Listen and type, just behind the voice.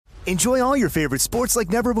Enjoy all your favorite sports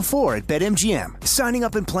like never before at BetMGM. Signing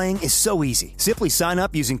up and playing is so easy. Simply sign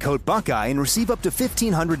up using code Buckeye and receive up to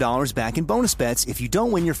 $1,500 back in bonus bets if you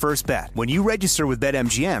don't win your first bet. When you register with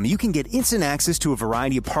BetMGM, you can get instant access to a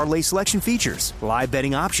variety of parlay selection features, live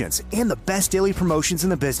betting options, and the best daily promotions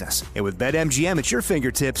in the business. And with BetMGM at your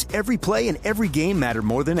fingertips, every play and every game matter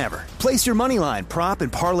more than ever. Place your moneyline, prop,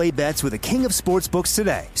 and parlay bets with the king of sportsbooks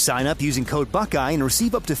today. Sign up using code Buckeye and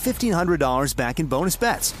receive up to $1,500 back in bonus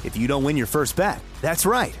bets if you don't win your first bet. That's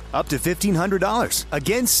right, up to $1,500.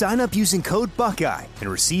 Again, sign up using code Buckeye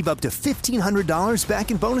and receive up to $1,500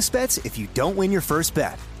 back in bonus bets if you don't win your first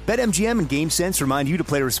bet. BetMGM and GameSense remind you to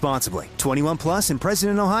play responsibly. 21 plus and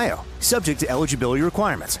present in Ohio. Subject to eligibility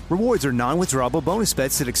requirements. Rewards are non-withdrawable bonus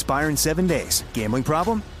bets that expire in 7 days. Gambling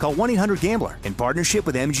problem? Call 1-800-GAMBLER in partnership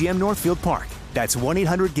with MGM Northfield Park. That's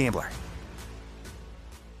 1-800-GAMBLER.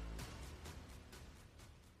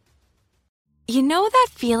 You know that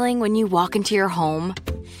feeling when you walk into your home,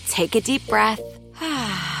 take a deep breath,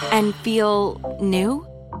 and feel new?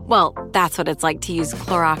 Well, that's what it's like to use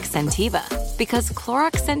Clorox Scentiva. Because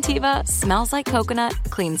Clorox Scentiva smells like coconut,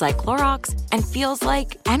 cleans like Clorox, and feels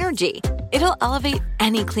like energy. It'll elevate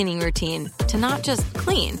any cleaning routine to not just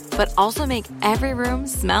clean, but also make every room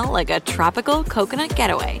smell like a tropical coconut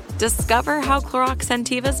getaway. Discover how Clorox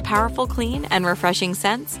Scentiva's powerful clean and refreshing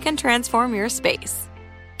scents can transform your space.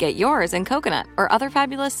 Get yours in coconut or other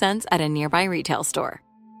fabulous scents at a nearby retail store.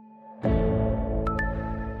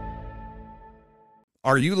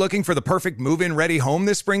 Are you looking for the perfect move-in ready home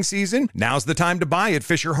this spring season? Now's the time to buy at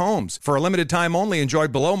Fisher Homes. For a limited time only, enjoy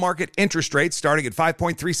below-market interest rates starting at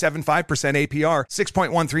 5.375% APR,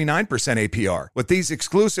 6.139% APR. With these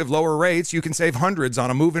exclusive lower rates, you can save hundreds on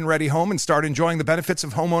a move-in ready home and start enjoying the benefits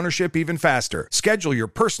of home ownership even faster. Schedule your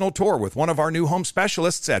personal tour with one of our new home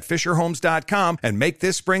specialists at FisherHomes.com and make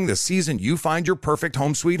this spring the season you find your perfect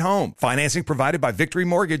home sweet home. Financing provided by Victory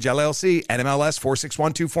Mortgage, LLC, NMLS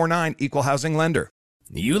 461249, Equal Housing Lender.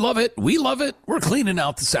 You love it. We love it. We're cleaning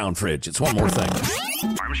out the sound fridge. It's one more thing.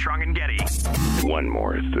 Armstrong and Getty. One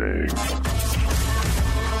more thing.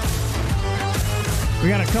 We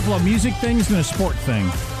got a couple of music things and a sport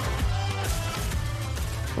thing.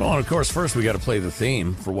 Well, and of course, first we got to play the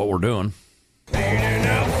theme for what we're doing. Cleaning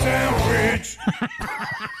out the sound fridge.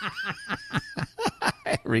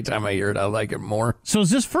 Every time I hear it, I like it more. So is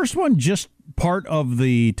this first one just part of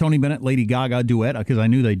the Tony Bennett, Lady Gaga duet? Because I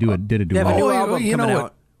knew they did a duet. They have a new album you know coming what?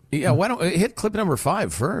 out. Yeah, why don't hit clip number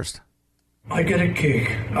 5 first? I get a kick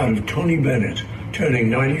out of Tony Bennett turning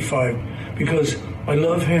 95 because I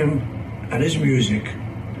love him and his music.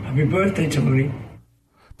 Happy birthday, Tony.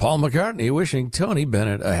 Paul McCartney wishing Tony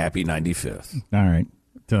Bennett a happy 95th. All right.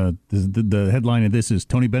 The headline of this is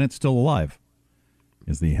Tony Bennett still alive,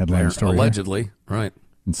 is the headline story. Allegedly, right.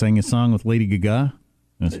 And sang a song with Lady Gaga.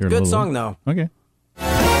 It's a good song, though. Okay.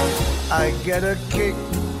 I get a kick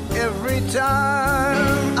every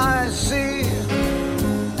time I see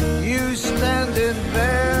you standing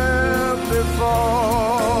there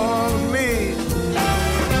before me.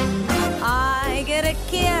 I get a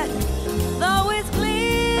kick, though it's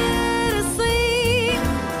clear to see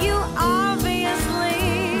you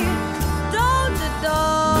obviously don't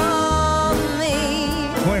adore me.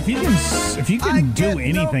 Boy, if you can do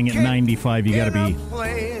anything at 95, you got to be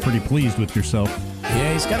pretty pleased with yourself.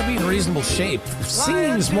 Yeah, he's got to be in reasonable shape.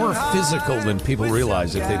 Singing is more physical than people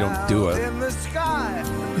realize if they don't do it.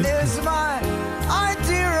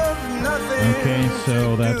 Okay,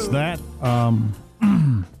 so that's that.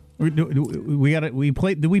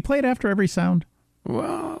 Did we play it after every sound?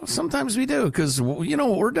 Well, sometimes we do, because you know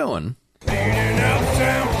what we're doing. Cleaning out the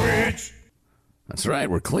sound fridge. That's right,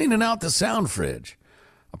 we're cleaning out the sound fridge.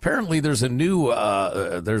 Apparently, there's a new,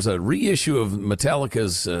 there's a reissue of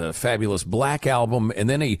Metallica's fabulous Black Album, and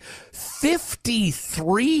then a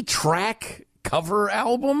 53-track cover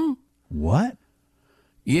album. What?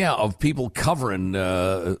 Yeah, of people covering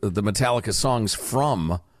the Metallica songs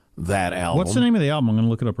from that album. What's the name of the album? I'm going to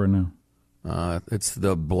look it up right now. It's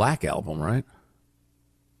the Black Album, right?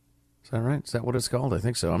 Is that right? Is that what it's called? I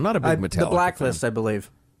think so. I'm not a big Metallica The Blacklist, fan. I believe.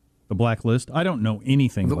 The Blacklist? I don't know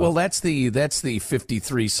anything about Well, that's the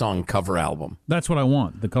 53-song cover album. That's what I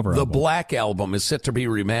want, the cover album. The Black Album is set to be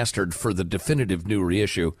remastered for the definitive new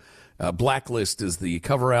reissue. Blacklist is the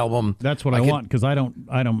cover album. That's what I want, because I'm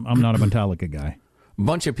not a Metallica guy. A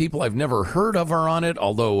bunch of people I've never heard of are on it,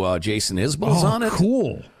 although Jason Isbell's on it.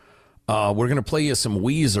 Cool. We're going to play you some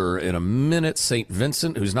Weezer in a minute. St.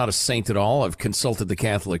 Vincent, who's not a saint at all. I've consulted the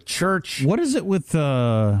Catholic Church. What is it with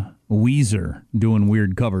Weezer doing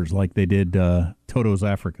weird covers like they did Toto's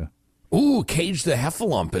Africa? Ooh, Cage the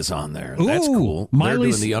Heffalump is on there. That's cool. They're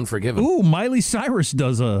doing The Unforgiven. Ooh, Miley Cyrus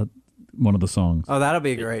does one of the songs. Oh, that'll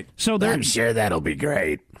be great. So I'm sure that'll be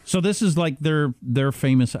great. So this is like their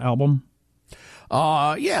famous album?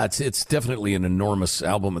 Yeah, it's definitely an enormous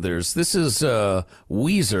album of theirs. This is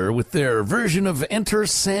Weezer with their version of Enter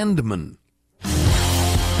Sandman.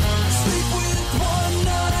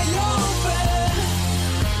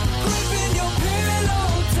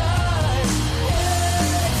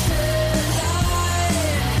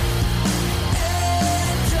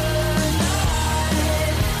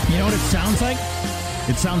 You know what it sounds like?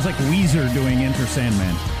 It sounds like Weezer doing Enter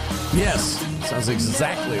Sandman. Yes, sounds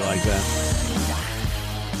exactly like that.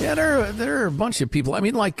 Yeah, there are a bunch of people. I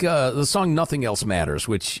mean, like the song Nothing Else Matters,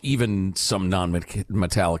 which even some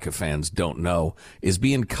non-Metallica fans don't know, is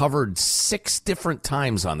being covered 6 different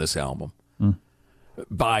times on this album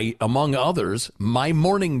by, among others, My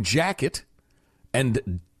Morning Jacket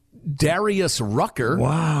and Darius Rucker.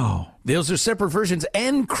 Wow. Those are separate versions,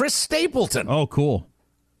 and Chris Stapleton. Oh, cool.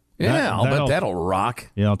 Yeah, I'll bet that'll rock.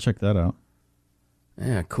 Yeah, I'll check that out.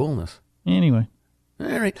 Yeah, coolness. Anyway.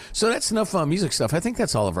 All right. So that's enough music stuff. I think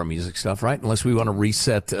that's all of our music stuff, right? Unless we want to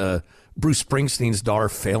reset Bruce Springsteen's daughter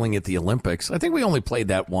failing at the Olympics. I think we only played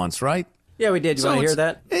that once, right? Yeah, we did. You want to hear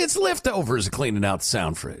that? It's leftovers of cleaning out the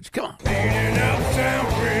sound fridge. Come on. Cleaning out the sound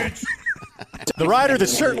fridge. The rider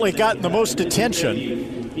that's certainly gotten the most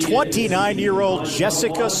attention, 29-year-old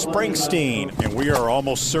Jessica Springsteen. And we are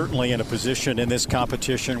almost certainly in a position in this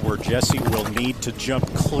competition where Jessie will need to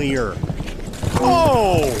jump clear.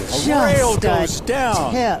 Oh, a rail goes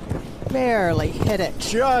down. Tip. Barely hit it.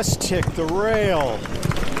 Just ticked the rail.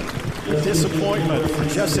 Disappointment for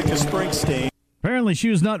Jessica Springsteen. Apparently she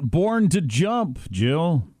was not born to jump,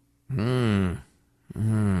 Jill.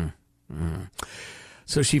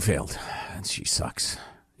 So she failed, and she sucks.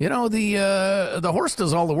 You know, the horse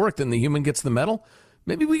does all the work, then the human gets the medal.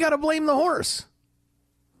 Maybe we got to blame the horse.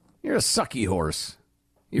 You're a sucky horse.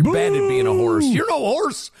 You're bad at being a horse. You're no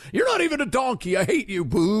horse. You're not even a donkey. I hate you.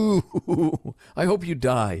 Boo. I hope you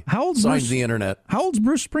die. How old's Signs the internet. How old's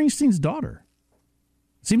Bruce Springsteen's daughter?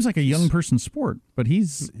 Seems like a young person's sport, but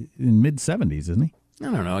he's in mid-70s, isn't he? I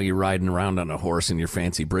don't know. You're riding around on a horse in your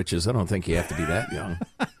fancy britches. I don't think you have to be that young.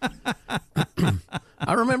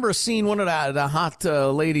 I remember seeing one of the hot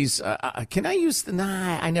ladies. Can I use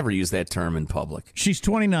I never use that term in public. She's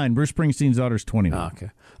 29. Bruce Springsteen's daughter's 29.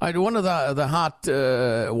 Okay. One of the hot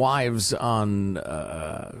wives on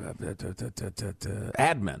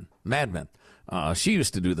Mad Men. She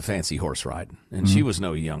used to do the fancy horse riding, and she was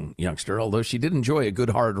no youngster, although she did enjoy a good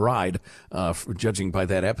hard ride, judging by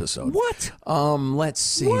that episode. What? Let's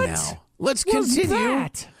see now. Let's continue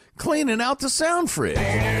cleaning out the sound fridge.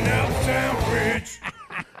 Cleaning out the sound fridge.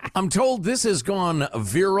 I'm told this has gone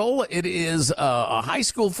viral. It is a high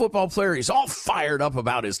school football player. He's all fired up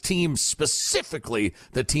about his team, specifically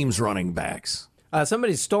the team's running backs.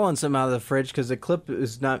 Somebody's stolen some out of the fridge because the clip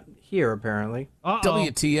is not here, apparently.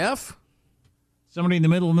 WTF? Somebody in the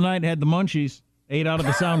middle of the night had the munchies, ate out of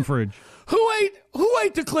the sound fridge. Who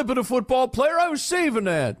ate the clip of the football player? I was saving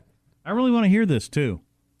that. I really want to hear this, too.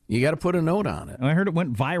 You got to put a note on it. I heard it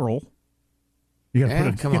went viral. You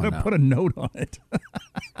got to put a note on it.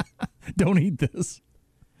 Don't eat this.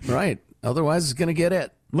 Right. Otherwise, it's going to get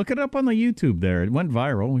it. Look it up on the YouTube there. It went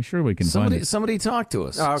viral. We sure we can find it. Somebody talk to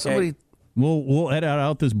us. Oh, okay. We'll edit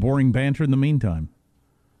out this boring banter in the meantime.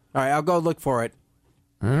 All right, I'll go look for it.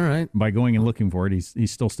 All right. By going and looking for it,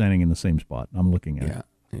 he's still standing in the same spot. I'm looking at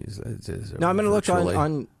it. No, I'm going to look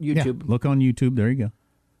on YouTube. Yeah, look on YouTube. There you go.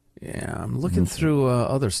 Yeah, I'm looking through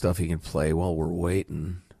other stuff he can play while we're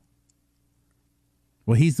waiting.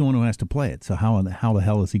 Well, he's the one who has to play it. So how the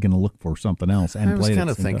hell is he going to look for something else and play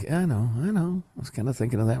it? I know. I was kind of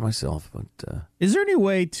thinking of that myself. But is there any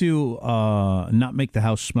way to not make the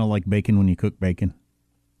house smell like bacon when you cook bacon?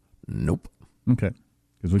 Nope. Okay.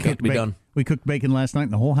 Because we cooked bacon last night,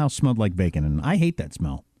 and the whole house smelled like bacon, and I hate that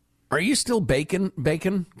smell. Are you still bacon?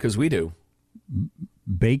 Because we do.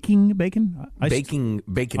 Baking bacon? Baking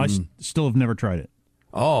bacon. I still have never tried it.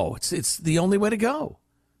 Oh, it's the only way to go.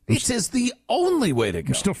 It is the only way to go.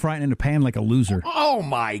 I'm still frying in a pan like a loser. Oh,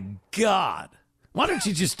 my God. Why don't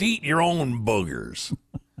you just eat your own boogers?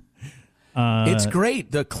 It's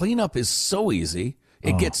great. The cleanup is so easy.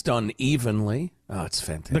 It gets done evenly. Oh, it's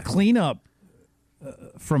fantastic. The cleanup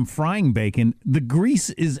from frying bacon, the grease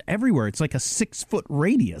is everywhere. It's like a 6-foot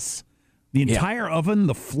radius. The entire oven,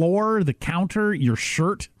 the floor, the counter, your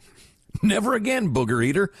shirt. Never again, booger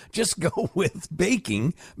eater. Just go with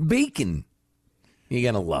baking bacon. You're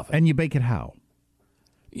going to love it. And you bake it how?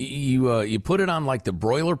 You put it on like the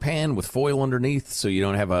broiler pan with foil underneath, so you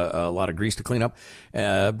don't have a lot of grease to clean up.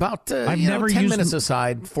 About 10 minutes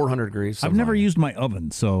aside, 400 degrees. I've never used my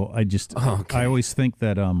oven, so I always think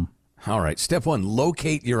that. All right, step one: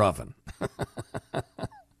 locate your oven.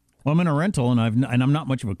 Well, I'm in a rental, and I'm not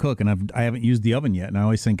much of a cook, and I haven't used the oven yet, and I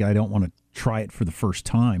always think I don't want to try it for the first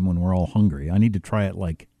time when we're all hungry. I need to try it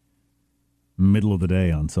like middle of the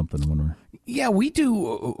day on something when we're. Yeah, we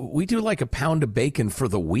do like a pound of bacon for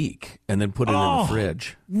the week and then put it in the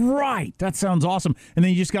fridge. Right. That sounds awesome. And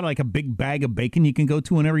then you just got like a big bag of bacon you can go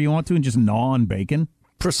to whenever you want to and just gnaw on bacon.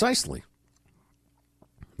 Precisely.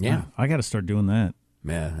 Yeah. I got to start doing that.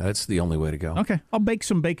 Yeah, that's the only way to go. Okay. I'll bake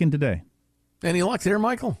some bacon today. Any luck there,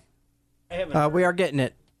 Michael? We are getting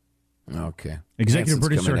it. Okay. Executive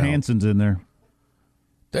producer Hanson's in there.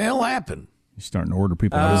 The hell happened? He's starting to order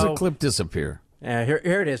people. How does a clip disappear? Yeah,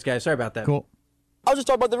 here it is, guys. Sorry about that. Cool. I'll just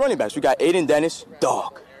talk about the running backs. We got Aiden Dennis,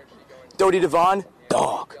 dog. Dodie Devon,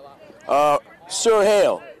 dog. Sir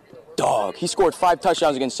Hale, dog. He scored 5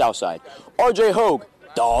 touchdowns against Southside. R.J. Hogue,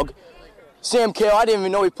 dog. Sam Cale, I didn't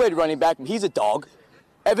even know he played running back, but he's a dog.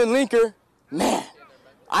 Evan Linker, man.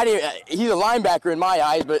 He's a linebacker in my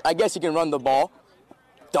eyes, but I guess he can run the ball.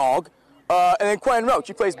 Dog. And then Quentin Roach,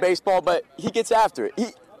 he plays baseball, but he gets after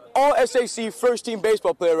it. All SAC first-team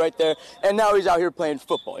baseball player right there, and now he's out here playing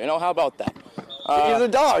football. You know, how about that? He's a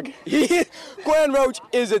dog. Quentin Roach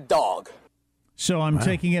is a dog. So I'm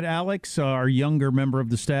taking it, Alex, our younger member of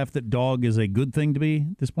the staff, that dog is a good thing to be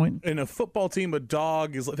at this point? In a football team, a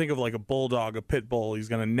dog is, think of like a bulldog, a pit bull. He's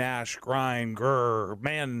going to gnash, grind, grrr,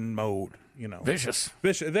 man mode, you know. Vicious.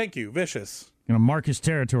 Thank you, vicious. Going to mark his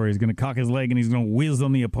territory. He's going to cock his leg, and he's going to whiz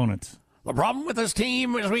on the opponent. The problem with this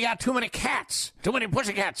team is we got too many cats, too many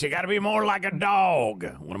pussycats. You got to be more like a dog.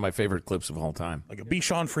 One of my favorite clips of all time. Like a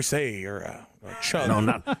Bichon Frise or a Chug. No,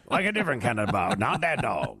 not like a different kind of dog. Not that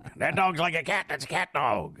dog. That dog's like a cat. That's a cat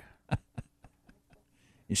dog.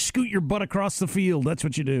 You scoot your butt across the field. That's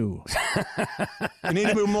what you do. You need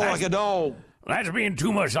to be more like a dog. That's being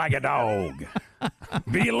too much like a dog.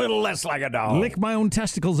 Be a little less like a dog. Lick my own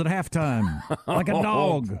testicles at halftime. Like a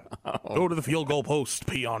dog. Go to the field goal post.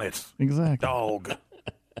 Pee on it. Exactly. Dog.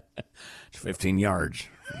 It's 15 yards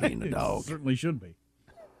for being a dog. It certainly should be.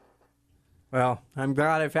 Well, I'm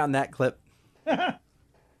glad I found that clip.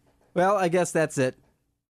 Well, I guess that's it.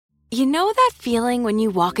 You know that feeling when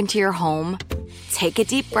you walk into your home, take a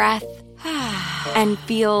deep breath, and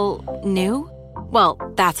feel new? Well,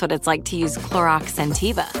 that's what it's like to use Clorox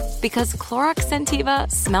Scentiva. Because Clorox Scentiva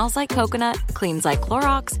smells like coconut, cleans like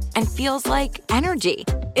Clorox, and feels like energy.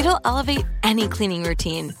 It'll elevate any cleaning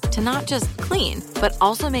routine to not just clean, but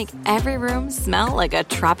also make every room smell like a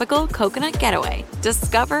tropical coconut getaway.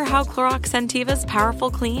 Discover how Clorox Scentiva's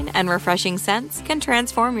powerful clean and refreshing scents can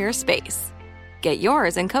transform your space. Get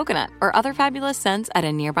yours in coconut or other fabulous scents at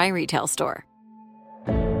a nearby retail store.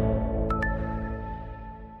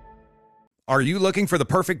 Are you looking for the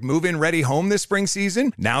perfect move-in ready home this spring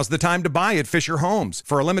season? Now's the time to buy at Fisher Homes.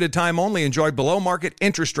 For a limited time only, enjoy below-market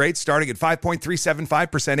interest rates starting at 5.375%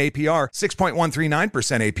 APR,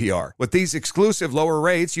 6.139% APR. With these exclusive lower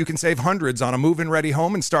rates, you can save hundreds on a move-in ready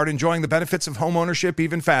home and start enjoying the benefits of homeownership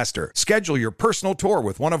even faster. Schedule your personal tour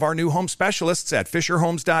with one of our new home specialists at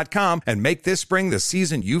FisherHomes.com and make this spring the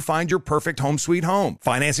season you find your perfect home sweet home.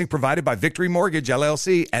 Financing provided by Victory Mortgage,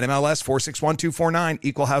 LLC, NMLS 461249,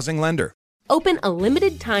 Equal Housing Lender. Open a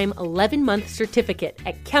limited-time 11-month certificate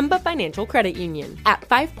at Kemba Financial Credit Union. At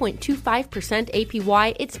 5.25%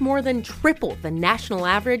 APY, it's more than triple the national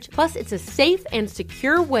average, plus it's a safe and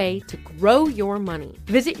secure way to grow your money.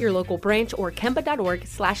 Visit your local branch or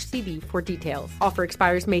kemba.org/cb for details. Offer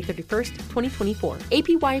expires May 31st, 2024.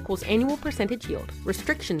 APY equals annual percentage yield.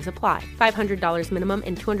 Restrictions apply. $500 minimum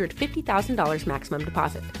and $250,000 maximum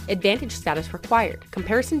deposit. Advantage status required.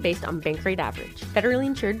 Comparison based on bank rate average. Federally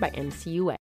insured by NCUA.